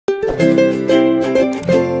In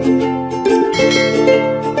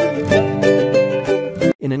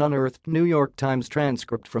an unearthed New York Times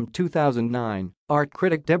transcript from 2009, art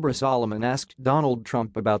critic Deborah Solomon asked Donald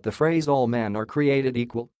Trump about the phrase "all men are created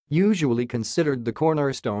equal," usually considered the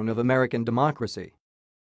cornerstone of American democracy.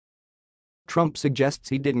 Trump suggests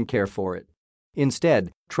he didn't care for it.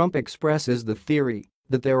 Instead, Trump expresses the theory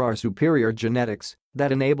that there are superior genetics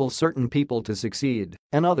that enable certain people to succeed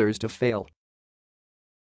and others to fail.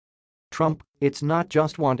 Trump: "It's not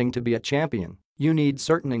just wanting to be a champion, you need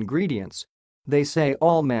certain ingredients. They say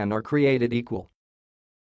all men are created equal."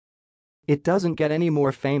 It doesn't get any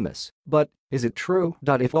more famous, but is it true?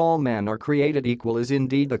 If all men are created equal is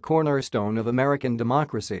indeed the cornerstone of American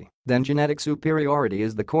democracy, then genetic superiority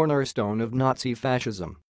is the cornerstone of Nazi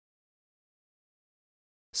fascism.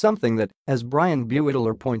 Something that, as Brian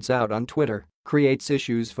Buettler points out on Twitter, creates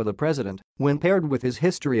issues for the president when paired with his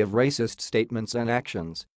history of racist statements and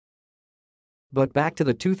actions. But back to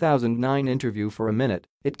the 2009 interview for a minute,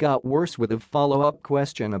 it got worse with a follow-up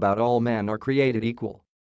question about all men are created equal.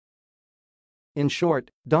 In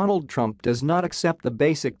short, Donald Trump does not accept the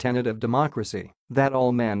basic tenet of democracy, that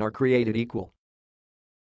all men are created equal.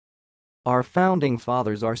 "Our founding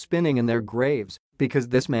fathers are spinning in their graves because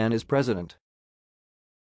this man is president,"